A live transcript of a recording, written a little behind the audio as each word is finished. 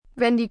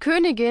Wenn die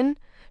Königin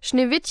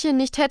Schneewittchen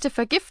nicht hätte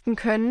vergiften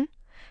können,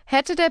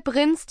 hätte der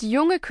Prinz die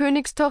junge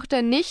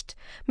Königstochter nicht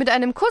mit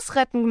einem Kuss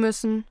retten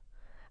müssen.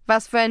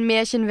 Was für ein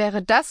Märchen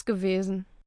wäre das gewesen?